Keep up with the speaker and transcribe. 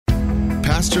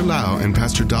Pastor Lau and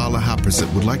Pastor Dala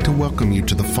Haprasit would like to welcome you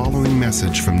to the following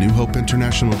message from New Hope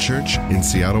International Church in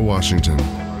Seattle, Washington.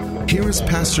 Here is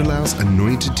Pastor Lau's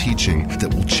anointed teaching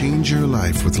that will change your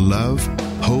life with love,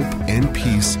 hope, and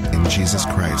peace in Jesus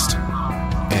Christ.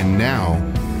 And now,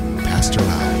 Pastor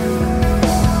Lau.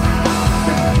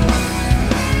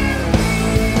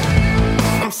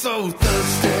 I'm so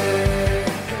thirsty.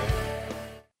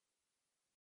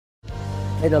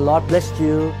 May the Lord bless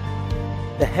you.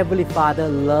 The Heavenly Father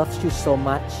loves you so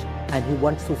much, and He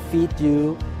wants to feed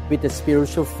you with the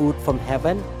spiritual food from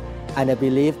heaven. And I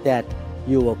believe that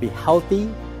you will be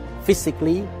healthy,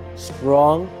 physically,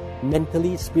 strong,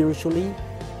 mentally, spiritually,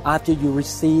 after you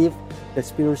receive the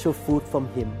spiritual food from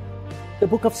Him. The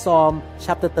book of Psalm,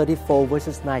 chapter 34,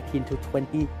 verses 19 to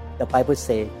 20, the Bible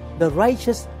says, "The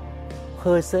righteous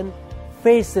person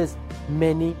faces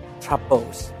many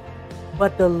troubles,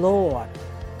 but the Lord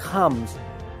comes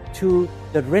to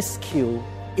the rescue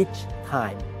each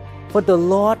time. For the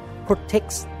Lord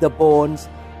protects the bones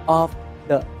of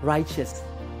the righteous.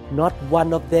 Not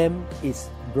one of them is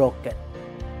broken."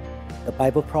 The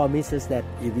Bible promises that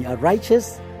if we are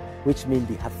righteous, which means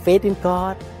we have faith in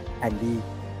God and we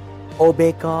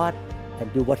obey God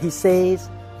and do what He says,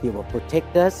 He will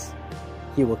protect us,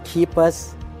 He will keep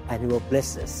us, and He will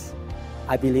bless us.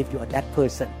 I believe you are that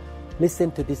person. Listen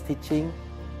to this teaching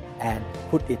and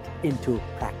put it into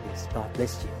practice. God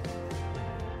bless you.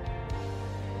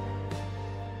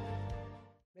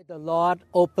 May the Lord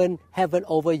open heaven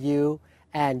over you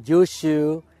and use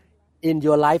you in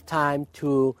your lifetime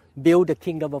to build the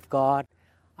kingdom of God.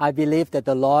 I believe that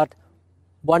the Lord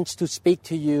wants to speak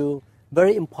to you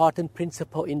very important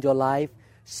principle in your life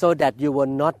so that you will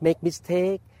not make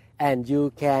mistake and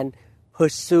you can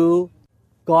pursue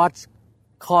God's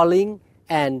calling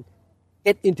and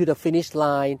get into the finish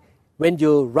line when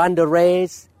you run the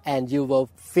race, and you will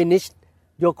finish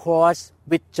your course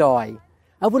with joy.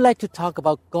 I would like to talk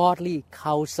about godly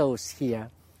counsels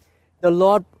here. The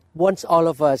Lord wants all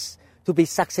of us to be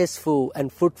successful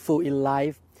and fruitful in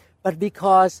life, but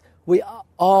because we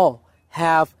all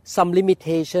have some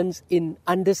limitations in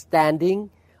understanding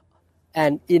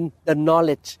and in the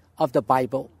knowledge of the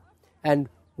Bible, and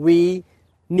we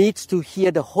need to hear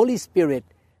the Holy Spirit,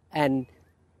 and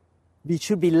we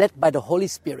should be led by the Holy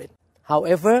Spirit.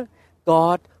 However,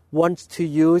 God wants to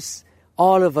use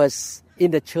all of us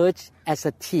in the church as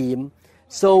a team,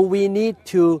 so we need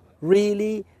to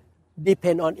really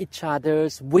depend on each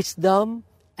other's wisdom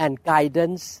and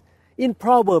guidance. In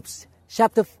Proverbs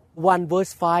chapter 1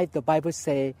 verse 5, the Bible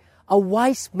says, "A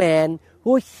wise man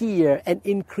who hear and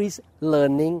increase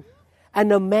learning,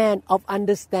 and a man of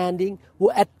understanding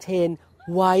who attain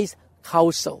wise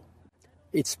counsel."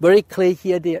 It's very clear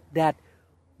here that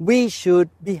we should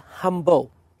be humble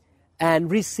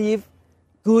and receive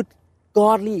good,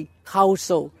 godly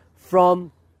counsel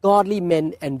from godly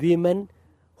men and women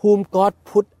whom God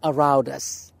put around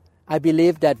us. I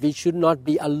believe that we should not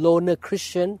be a loner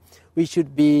Christian. We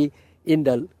should be in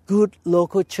the good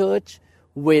local church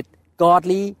with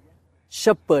godly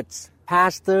shepherds,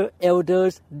 pastors,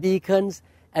 elders, deacons,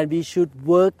 and we should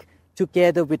work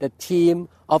together with a team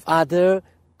of other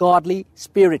godly,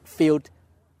 spirit-filled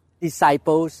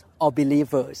disciples or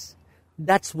believers.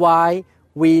 That's why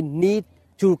we need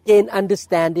to gain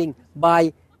understanding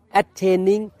by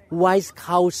attaining wise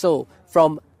counsel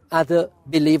from other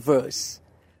believers.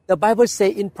 The Bible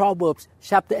says in Proverbs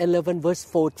chapter 11 verse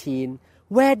 14,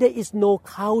 "Where there is no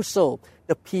counsel,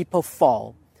 the people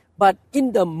fall. But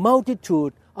in the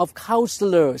multitude of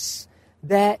counselors,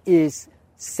 there is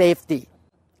safety."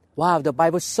 Wow, the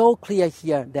Bible is so clear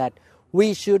here that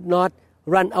we should not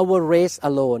run our race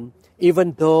alone,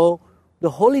 even though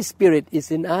the Holy Spirit is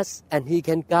in us and He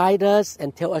can guide us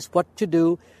and tell us what to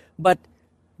do. But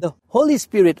the Holy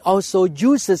Spirit also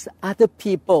uses other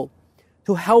people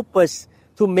to help us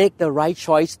to make the right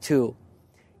choice too.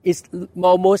 It's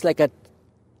almost like a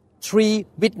three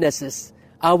witnesses: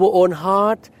 our own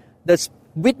heart, the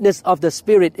witness of the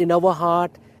Spirit in our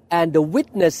heart, and the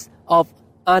witness of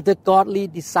other godly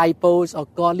disciples or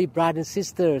godly brothers and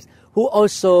sisters who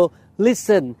also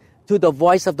listen to the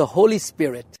voice of the Holy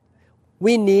Spirit.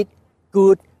 We need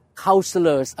good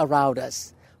counselors around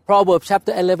us. Proverbs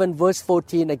chapter 11 verse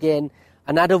 14 again,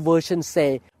 another version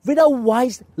say, "Without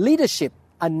wise leadership,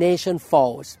 a nation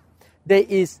falls. There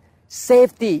is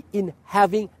safety in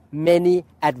having many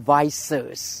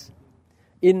advisors."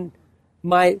 In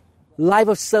my life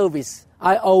of service,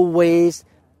 I always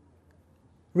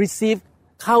receive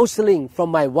counseling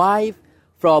from my wife,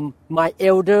 from my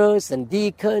elders and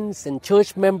deacons and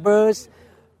church members.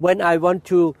 When I want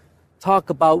to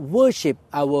talk about worship,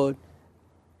 I will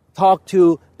talk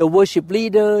to the worship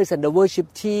leaders and the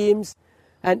worship teams.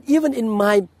 And even in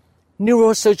my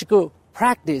neurosurgical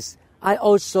practice, I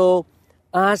also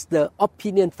ask the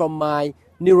opinion from my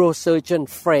neurosurgeon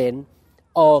friend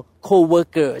or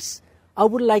co-workers. I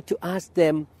would like to ask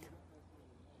them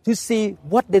to see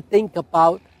what they think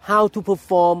about how to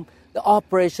perform the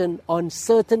operation on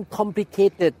certain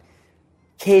complicated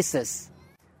cases.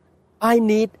 I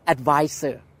need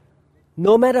advisor.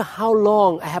 No matter how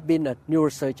long I have been a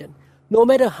neurosurgeon, no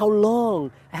matter how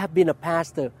long I have been a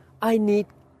pastor, I need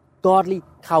godly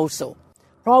counsel.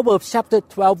 Proverbs chapter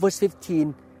 12 verse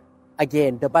 15,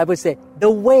 again, the Bible says, the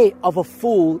way of a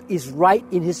fool is right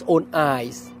in his own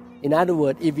eyes. In other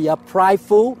words, if we are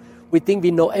prideful, we think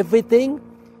we know everything.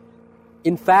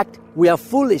 In fact, we are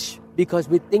foolish because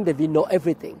we think that we know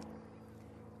everything.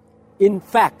 In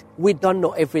fact, we don't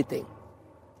know everything.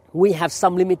 We have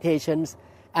some limitations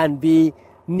and we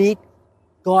need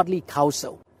godly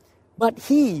counsel. But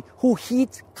he who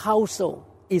heeds counsel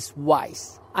is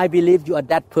wise. I believe you are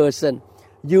that person.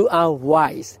 You are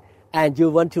wise and you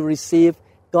want to receive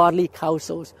godly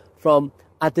counsels from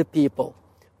other people.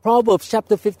 Proverbs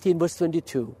chapter 15 verse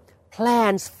 22.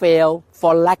 Plans fail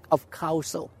for lack of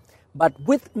counsel, but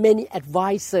with many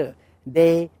advisors,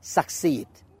 they succeed.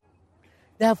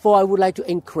 Therefore, I would like to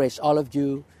encourage all of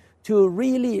you to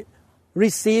really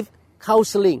receive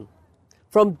counseling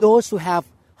from those who have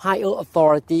higher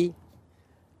authority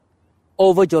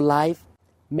over your life.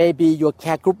 Maybe your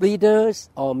care group leaders,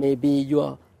 or maybe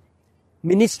your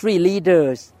ministry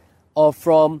leaders, or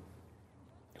from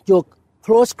your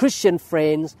close Christian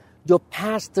friends, your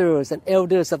pastors and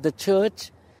elders of the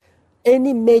church.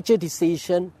 Any major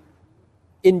decision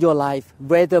in your life,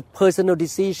 whether personal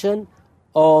decision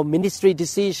or ministry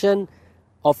decision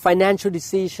or financial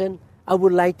decision, I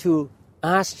would like to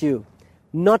ask you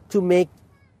not to make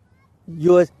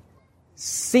your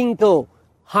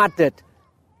single-hearted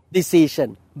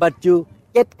decision, but you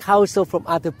get counsel from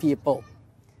other people.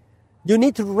 You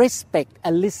need to respect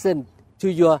and listen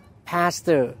to your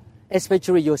pastor,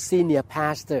 especially your senior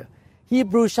pastor.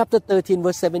 Hebrews chapter 13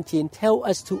 verse 17 tell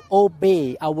us to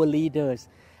obey our leaders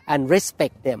and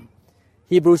respect them.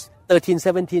 Hebrews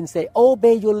 13:17 say,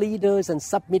 obey your leaders and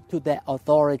submit to their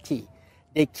authority.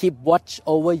 They keep watch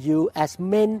over you as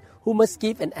men who must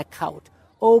give an account.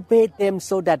 Obey them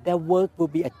so that their work will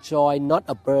be a joy, not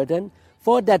a burden,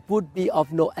 for that would be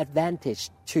of no advantage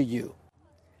to you.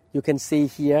 You can see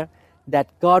here that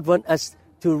God wants us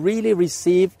to really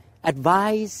receive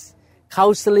advice,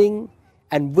 counseling,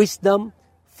 and wisdom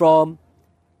from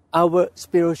our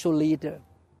spiritual leader.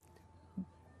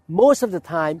 Most of the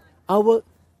time, our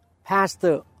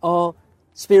pastor or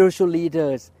spiritual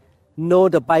leaders know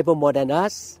the Bible more than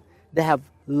us. They have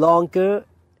longer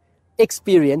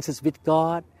experiences with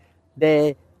God.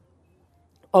 They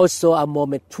also are more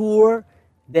mature.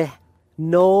 They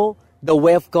know the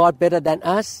way of God better than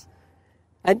us.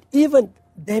 And even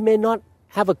they may not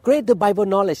have a greater Bible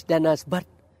knowledge than us, but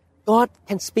God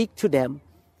can speak to them.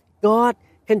 God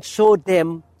can show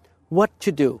them what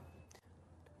to do.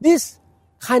 This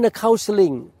kind of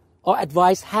counseling or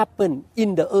advice happened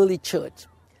in the early church.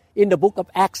 In the book of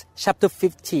Acts chapter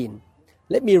 15.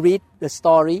 Let me read the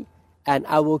story and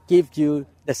I will give you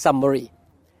the summary.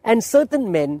 And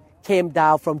certain men came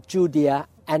down from Judea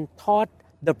and taught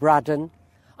the brethren,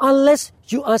 unless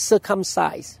you are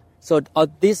circumcised. So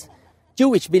these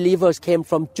Jewish believers came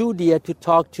from Judea to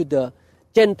talk to the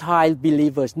Gentile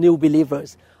believers, new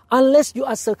believers. Unless you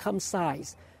are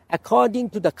circumcised, according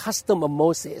to the custom of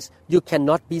Moses, you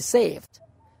cannot be saved.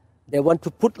 They want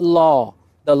to put the law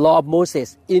of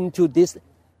Moses into these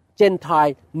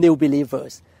Gentile new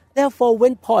believers. Therefore,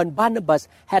 when Paul and Barnabas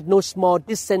had no small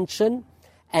dissension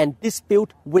and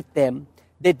dispute with them,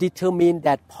 they determined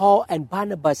that Paul and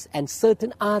Barnabas and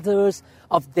certain others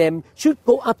of them should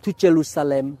go up to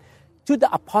Jerusalem to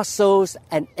the apostles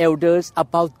and elders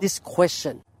about this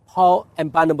question. Paul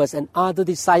and Barnabas and other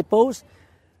disciples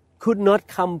could not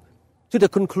come to the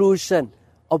conclusion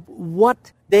of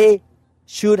what they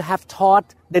should have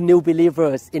taught the new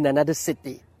believers in another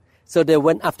city. So they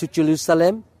went up to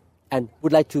Jerusalem and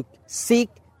would like to seek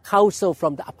counsel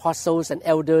from the apostles and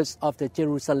elders of the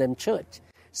Jerusalem church.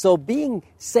 So being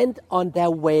sent on their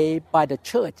way by the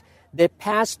church, they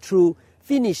passed through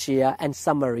Phoenicia and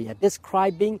Samaria,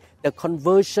 describing the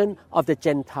conversion of the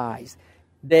Gentiles.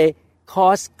 They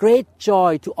caused great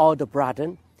joy to all the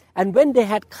brethren. And when they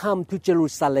had come to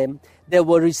Jerusalem, they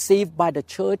were received by the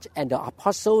church and the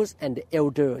apostles and the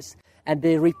elders. And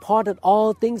they reported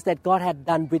all things that God had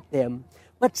done with them.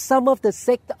 But some of the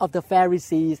sect of the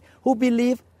Pharisees who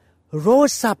believed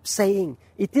rose up saying,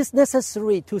 it is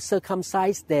necessary to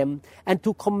circumcise them and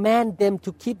to command them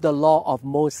to keep the law of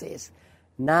Moses.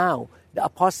 Now the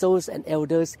apostles and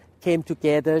elders came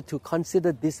together to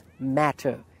consider this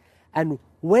matter. And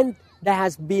when there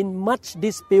has been much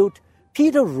dispute,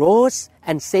 Peter rose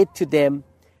and said to them,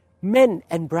 Men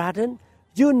and brethren,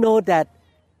 you know that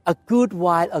a good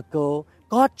while ago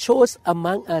God chose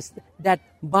among us that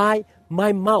by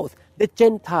my mouth the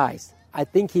Gentiles, I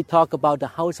think he talked about the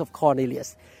house of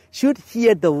Cornelius, should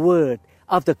hear the word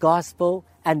of the gospel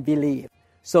and believe.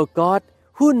 So God,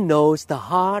 who knows the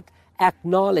heart,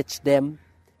 acknowledged them.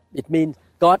 It means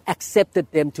God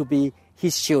accepted them to be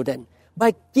his children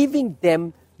by giving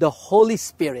them the Holy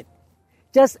Spirit,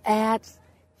 just as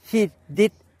he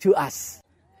did to us,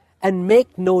 and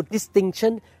make no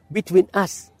distinction between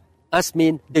us. Us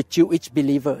mean the Jewish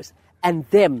believers, and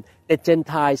them, the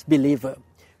Gentiles believer,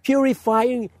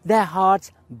 purifying their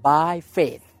hearts by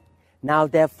faith. Now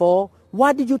therefore,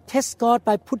 why do you test God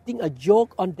by putting a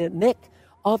yoke on the neck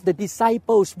of the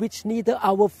disciples which neither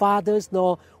our fathers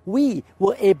nor we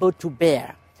were able to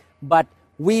bear? But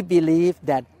we believe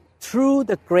that through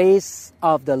the grace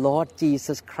of the Lord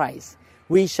Jesus Christ,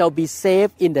 we shall be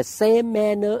saved in the same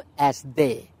manner as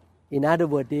they. In other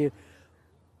words, they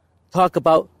talk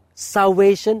about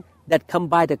salvation that come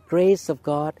by the grace of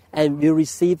God and we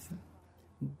receive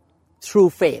through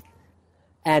faith.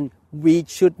 And we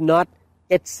should not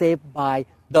get saved by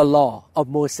the law of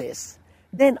Moses.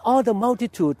 Then all the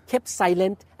multitude kept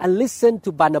silent and listened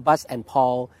to Barnabas and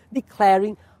Paul,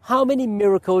 declaring how many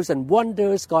miracles and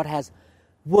wonders God has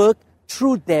worked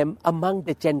through them among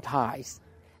the Gentiles.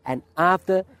 And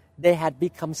after they had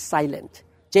become silent,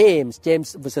 James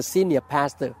was a senior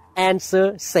pastor,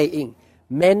 answered saying,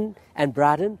 Men and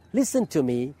brethren, listen to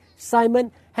me.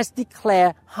 Simon has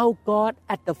declared how God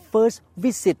at the first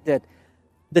visited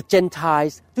the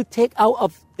Gentiles to take out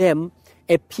of them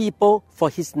a people for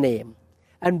his name.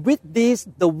 And with this,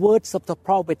 the words of the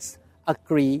prophets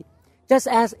agree, just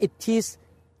as it is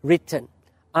written,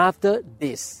 After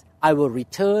this, I will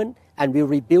return and will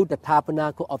rebuild the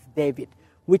tabernacle of David,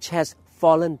 which has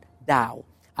fallen down.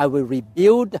 I will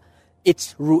rebuild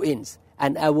its ruins,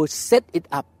 and I will set it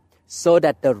up so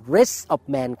that the rest of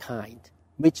mankind,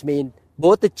 which means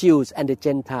both the Jews and the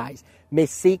Gentiles, may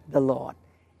seek the Lord.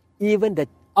 Even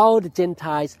all the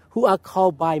Gentiles who are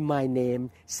called by my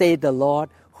name, say the Lord,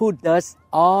 who does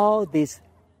all these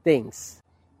things.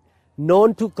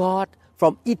 Known to God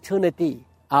from eternity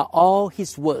are all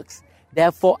his works.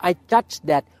 Therefore I judge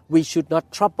that we should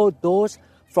not trouble those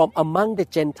from among the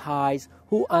Gentiles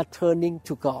who are turning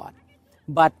to God,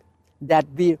 but that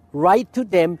we write to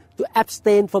them to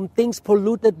abstain from things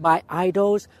polluted by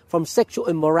idols, from sexual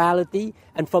immorality,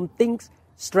 and from things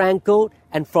strangled,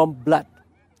 and from blood.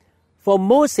 For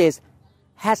Moses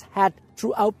has had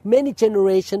throughout many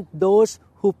generations those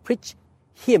who preach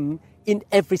him in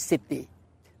every city,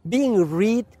 being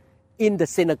read in the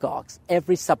synagogues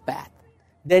every Sabbath.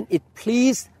 Then it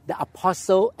pleased the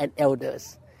apostle and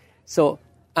elders. So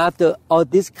after all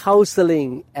this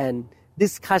counseling and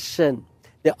discussion,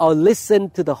 they all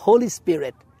listened to the Holy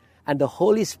Spirit, and the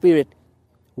Holy Spirit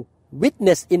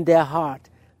witnessed in their heart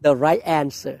the right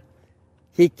answer.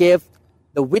 He gave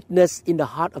the witness in the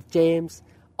heart of James,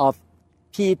 of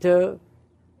Peter,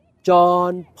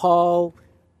 John, Paul,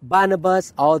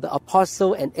 Barnabas, all the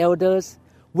apostles and elders,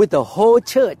 with the whole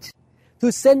church,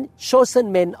 to send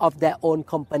chosen men of their own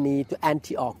company to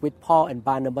Antioch with Paul and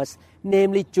Barnabas,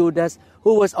 namely Judas,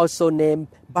 who was also named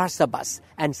Barsabas,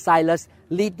 and Silas,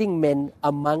 leading men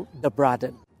among the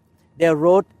brethren. They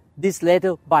wrote this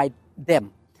letter by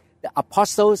them, the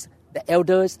apostles, the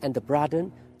elders, and the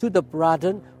brethren, to the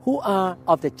brethren who are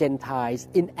of the Gentiles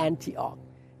in Antioch,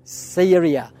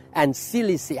 Syria, and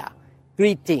Cilicia.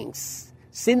 Greetings.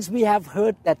 Since we have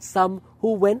heard that some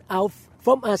who went out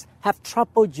from us have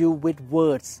troubled you with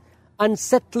words,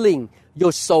 unsettling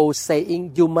your soul,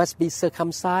 saying, You must be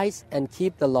circumcised and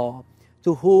keep the law,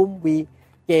 to whom we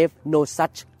gave no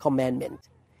such commandment.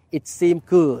 It seemed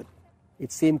good.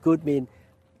 It seemed good means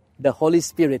the Holy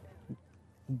Spirit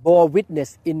bore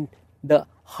witness in the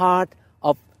heart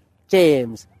of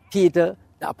James, Peter,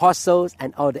 the apostles,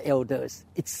 and all the elders.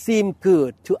 It seemed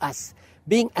good to us,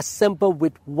 being assembled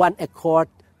with one accord,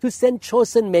 to send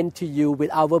chosen men to you with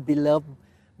our beloved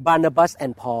Barnabas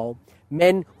and Paul,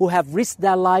 men who have risked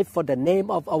their life for the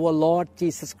name of our Lord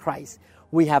Jesus Christ.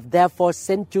 We have therefore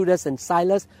sent Judas and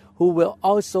Silas, who will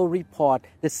also report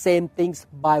the same things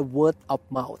by word of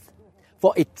mouth.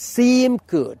 For it seemed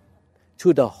good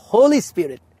to the Holy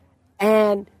Spirit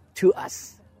and to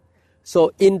us.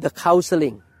 So in the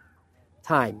counseling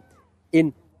time,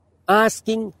 in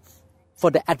asking for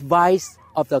the advice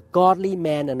of the godly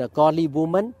man and a godly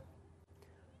woman,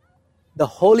 the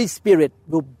Holy Spirit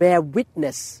will bear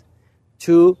witness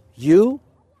to you,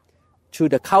 to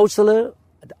the counselor,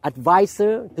 the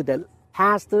advisor, to the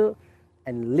pastor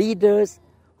and leaders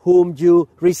whom you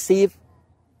receive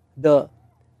the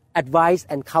advice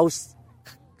and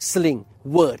counseling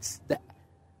words, the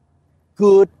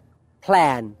good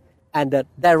plan and the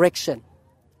direction.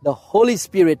 The Holy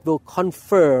Spirit will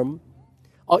confirm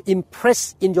or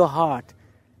impress in your heart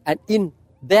and in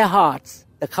their hearts,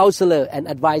 the counselor and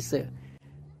advisor,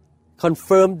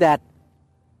 confirm that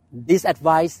this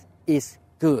advice is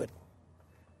good.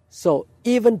 So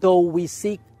even though we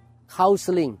seek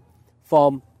counseling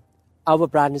from our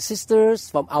brothers and sisters,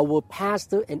 from our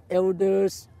pastor and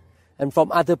elders, and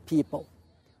from other people,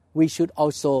 we should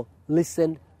also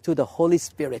listen to the Holy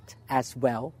Spirit as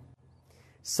well.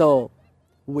 So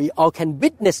we all can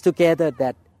witness together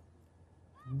that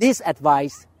this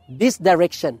advice, this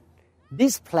direction,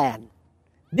 this plan,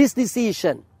 this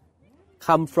decision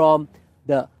come from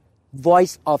the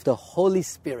voice of the Holy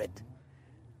Spirit.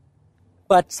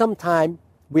 But sometimes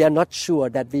we are not sure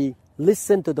that we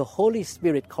listen to the Holy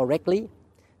Spirit correctly.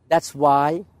 That's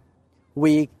why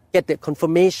we get the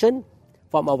confirmation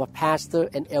from our pastor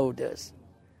and elders.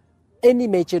 Any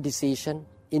major decision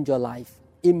in your life,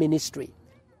 in ministry,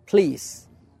 please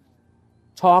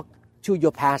talk to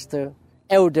your pastor,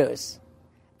 elders,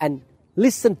 and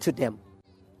listen to them.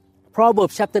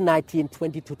 Proverbs chapter 19,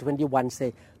 20-21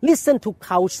 say, listen to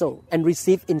counsel and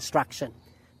receive instruction,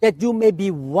 that you may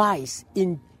be wise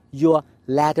in your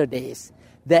latter days.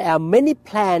 There are many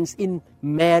plans in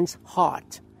man's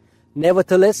heart.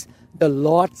 Nevertheless, the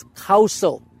Lord's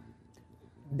counsel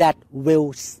that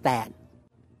will stand.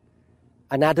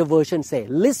 Another version say,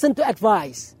 listen to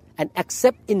advice and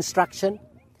accept instruction,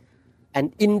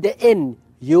 and in the end,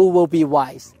 you will be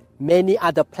wise. Many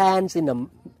other plans in a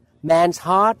man's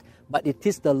heart, but it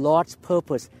is the Lord's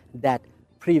purpose that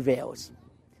prevails.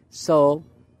 So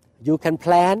you can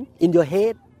plan in your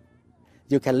head.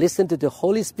 You can listen to the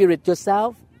Holy Spirit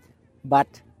yourself,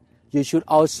 but you should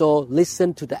also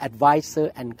listen to the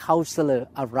advisor and counselor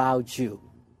around you.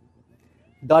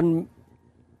 Don't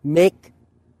make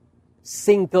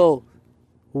single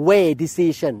way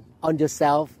decision on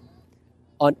yourself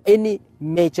on any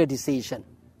major decision.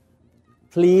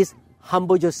 Please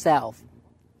humble yourself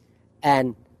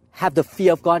and have the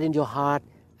fear of God in your heart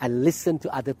and listen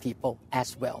to other people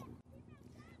as well.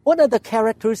 What are the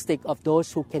characteristics of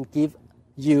those who can give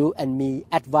you and me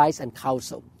advice and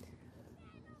counsel?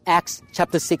 Acts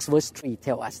chapter 6 verse 3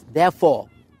 tells us, therefore,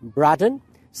 brethren,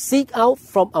 seek out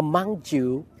from among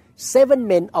you 7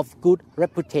 men of good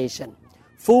reputation,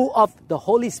 full of the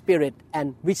Holy Spirit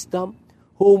and wisdom,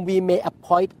 whom we may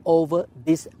appoint over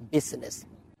this business.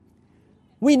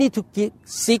 We need to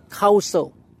seek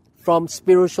counsel from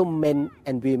spiritual men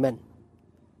and women,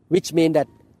 which means that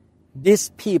these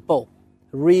people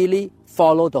really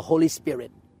follow the Holy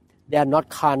Spirit. They are not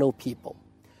carnal people.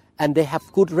 And they have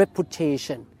good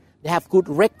reputation. They have good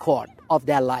record of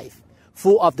their life,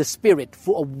 full of the Spirit,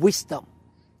 full of wisdom.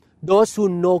 Those who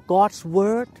know God's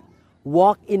word,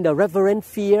 walk in the reverent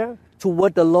fear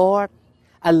toward the Lord,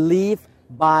 and live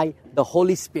by the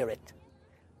Holy Spirit.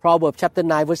 Proverbs chapter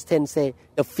 9 verse 10 say,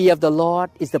 the fear of the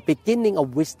Lord is the beginning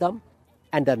of wisdom,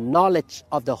 and the knowledge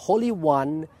of the Holy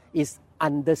One is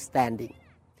understanding.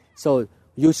 So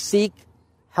you seek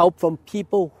help from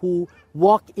people who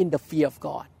walk in the fear of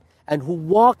God and who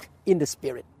walk in the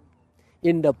Spirit.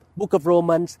 In the book of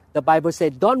Romans, the Bible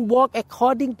said, don't walk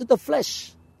according to the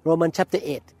flesh. Romans chapter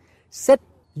 8. Set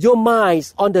your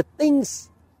minds on the things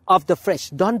of the flesh.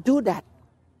 Don't do that.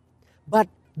 But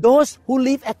those who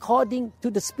live according to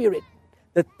the Spirit,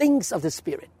 the things of the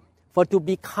Spirit. For to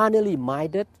be carnally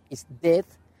minded is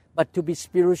death, but to be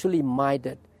spiritually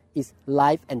minded is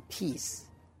life and peace.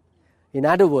 In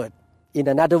other words, in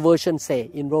another version say,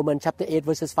 in Romans chapter 8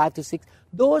 verses 5-6,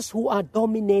 those who are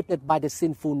dominated by the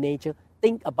sinful nature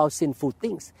think about sinful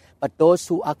things, but those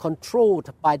who are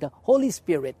controlled by the Holy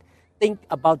Spirit think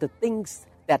about the things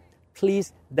that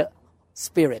please the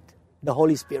Spirit, the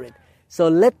Holy Spirit. So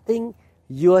letting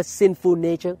your sinful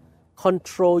nature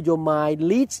control your mind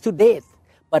leads to death,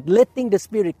 but letting the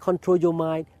Spirit control your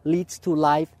mind leads to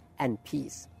life and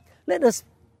peace. Let us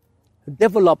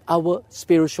develop our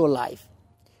spiritual life,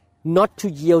 not to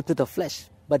yield to the flesh,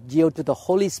 but yield to the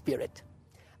Holy Spirit.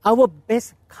 Our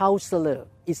best counselor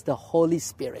is the Holy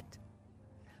Spirit.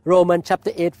 Romans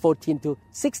chapter 8,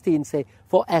 14-16 say,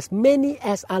 for as many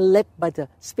as are led by the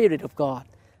Spirit of God,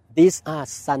 these are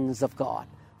sons of God.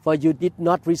 For you did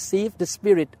not receive the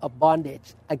spirit of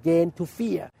bondage again to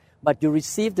fear, but you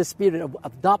received the spirit of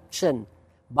adoption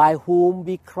by whom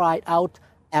we cried out,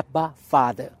 Abba,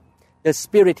 Father. The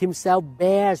Spirit Himself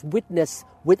bears witness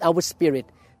with our spirit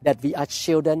that we are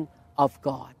children of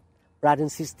God. Brothers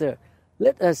and sisters,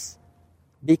 let us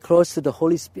be close to the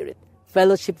Holy Spirit,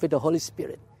 fellowship with the Holy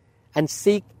Spirit, and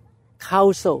seek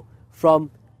counsel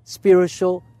from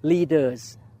spiritual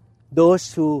leaders,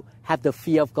 those who have the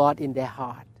fear of God in their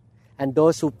heart, and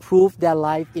those who prove their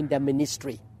life in their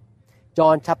ministry.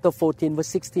 John chapter 14 verse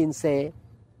 16 say,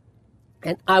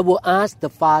 and I will ask the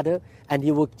Father, and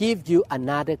He will give you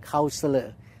another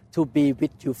counselor to be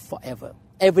with you forever.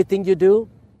 Everything you do,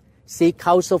 seek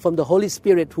counsel from the Holy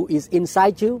Spirit who is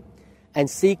inside you, and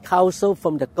seek counsel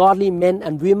from the godly men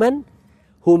and women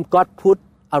whom God put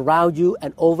around you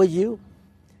and over you.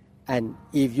 And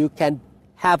if you can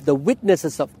have the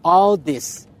witnesses of all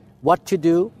this, what to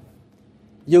do,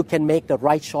 you can make the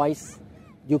right choice.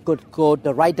 You could go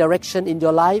the right direction in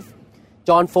your life.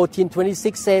 John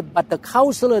 14:26 says, but the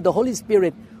Counselor, the Holy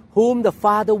Spirit, whom the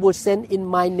Father will send in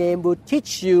my name, will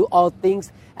teach you all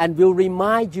things and will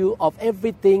remind you of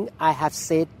everything I have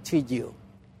said to you.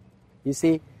 You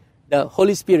see, the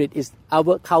Holy Spirit is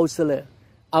our counselor,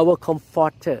 our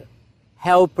comforter,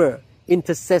 helper,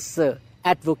 intercessor,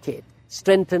 advocate,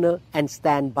 strengthener, and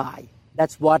standby.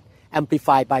 That's what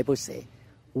Amplified Bible says.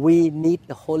 We need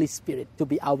the Holy Spirit to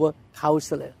be our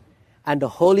counselor. And the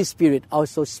Holy Spirit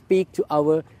also speaks to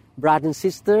our brothers and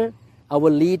sisters,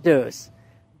 our leaders,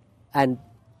 and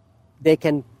they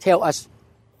can tell us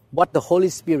what the Holy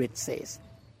Spirit says.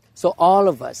 So all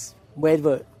of us,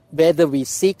 whether we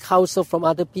seek counsel from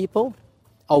other people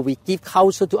or we give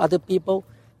counsel to other people,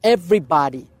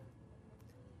 everybody,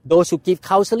 those who give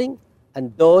counseling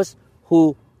and those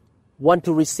who want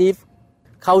to receive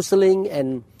counseling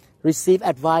and receive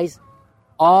advice,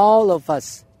 all of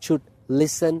us should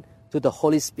listen to the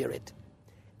Holy Spirit.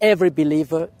 Every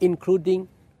believer, including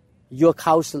your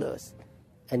counselors,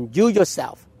 and you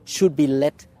yourself should be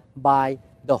led by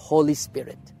the Holy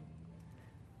Spirit.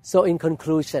 So in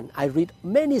conclusion, I read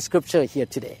many scriptures here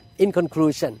today. In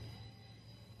conclusion,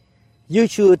 you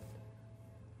should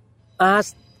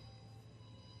ask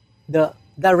the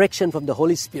direction from the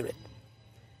Holy Spirit,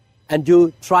 and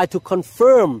you try to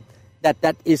confirm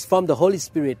that is from the Holy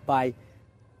Spirit by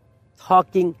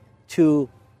talking to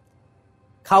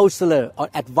counselor or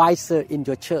advisor in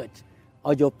your church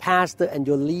or your pastor and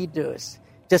your leaders,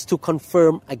 just to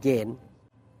confirm again.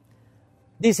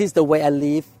 This is the way I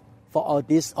live for all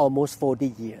this almost 40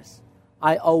 years.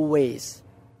 I always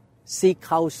seek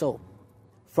counsel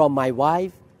from my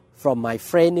wife, from my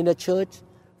friend in the church,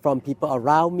 from people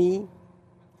around me.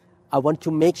 I want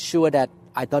to make sure that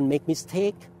I don't make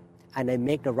mistake and I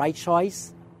make the right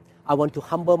choice. I want to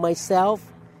humble myself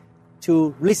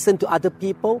to listen to other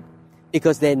people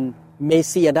because they may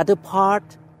see another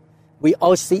part. We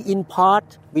all see in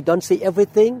part. We don't see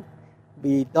everything.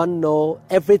 We don't know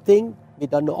everything. We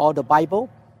don't know all the Bible.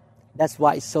 That's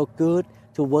why it's so good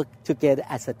to work together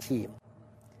as a team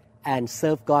and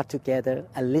serve God together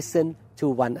and listen to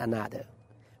one another.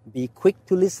 Be quick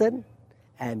to listen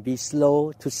and be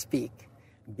slow to speak.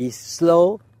 Be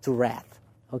slow to wrath.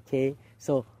 Okay?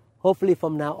 So hopefully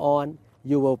from now on,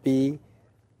 you will be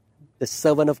the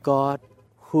servant of God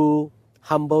who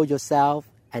humble yourself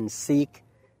and seek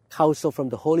counsel from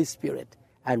the Holy Spirit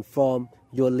and from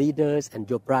your leaders and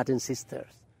your brothers and sisters.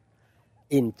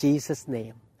 In Jesus'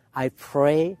 name, I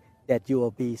pray that you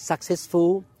will be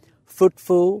successful,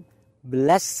 fruitful,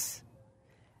 blessed,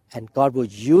 and God will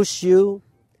use you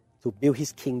to build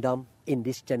His kingdom in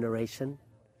this generation,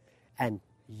 and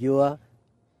your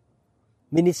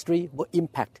ministry will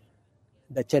impact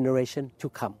the generation to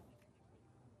come.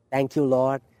 Thank you,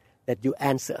 Lord, that you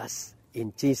answer us.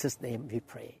 In Jesus' name we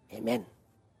pray. Amen.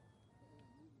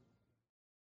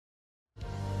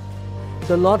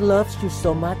 The Lord loves you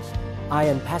so much. I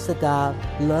and Pastor Dal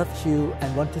love you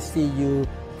and want to see you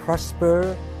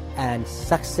prosper and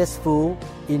successful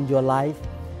in your life.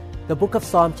 The book of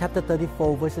Psalm chapter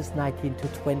 34 verses 19 to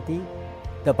 20,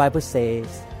 the Bible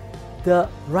says, the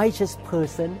righteous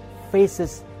person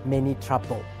faces many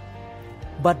trouble,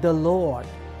 but the Lord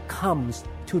comes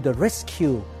to the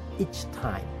rescue each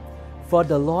time. For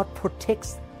the Lord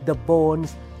protects the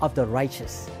bones of the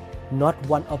righteous. Not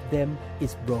one of them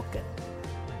is broken.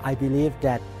 I believe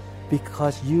that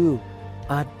because you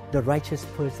are the righteous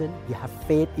person, you have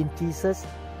faith in Jesus,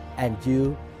 and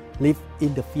you live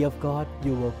in the fear of God,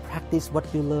 you will practice what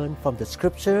you learn from the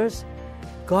scriptures,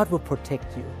 God will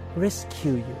protect you,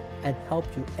 rescue you, and help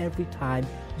you every time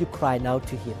you cry out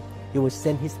to Him. He will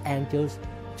send His angels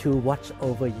to watch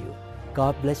over you.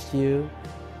 God bless you.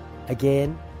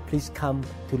 Again, please come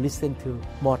to listen to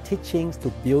more teachings to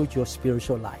build your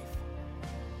spiritual life.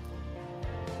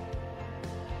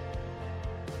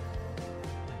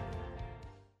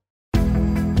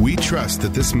 We trust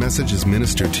that this message is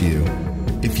ministered to you.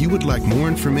 If you would like more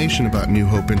information about New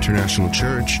Hope International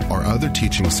Church or other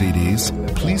teaching CDs,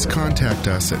 please contact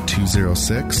us at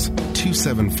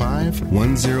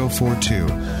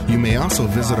 206-275-1042. You may also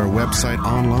visit our website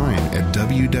online at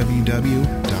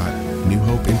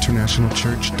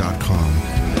www.newhopeinternationalchurch.com.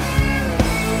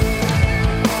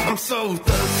 I'm so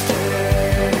thirsty.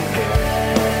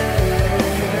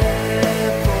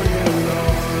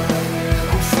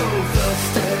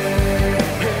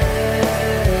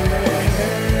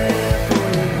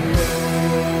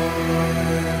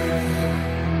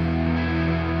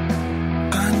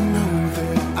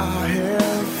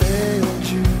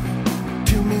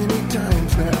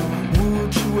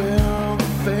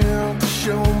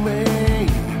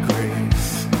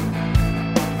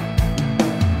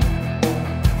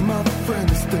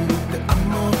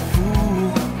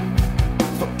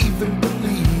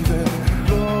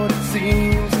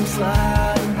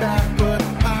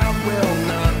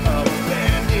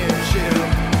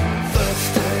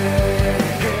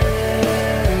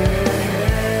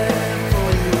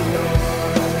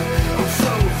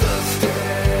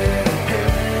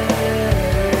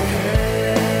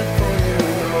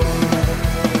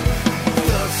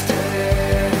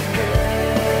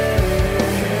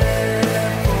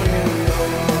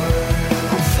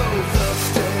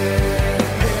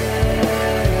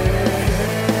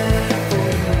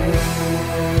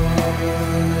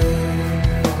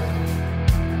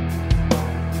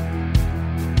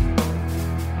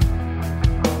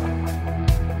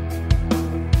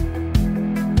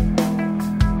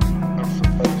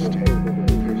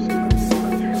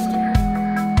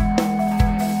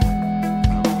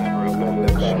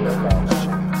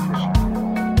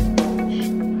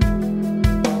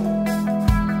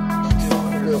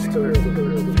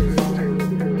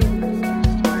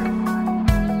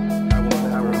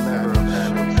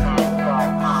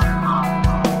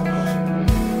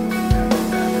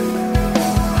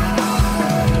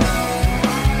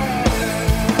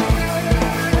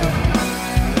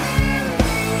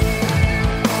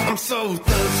 So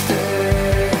thirsty.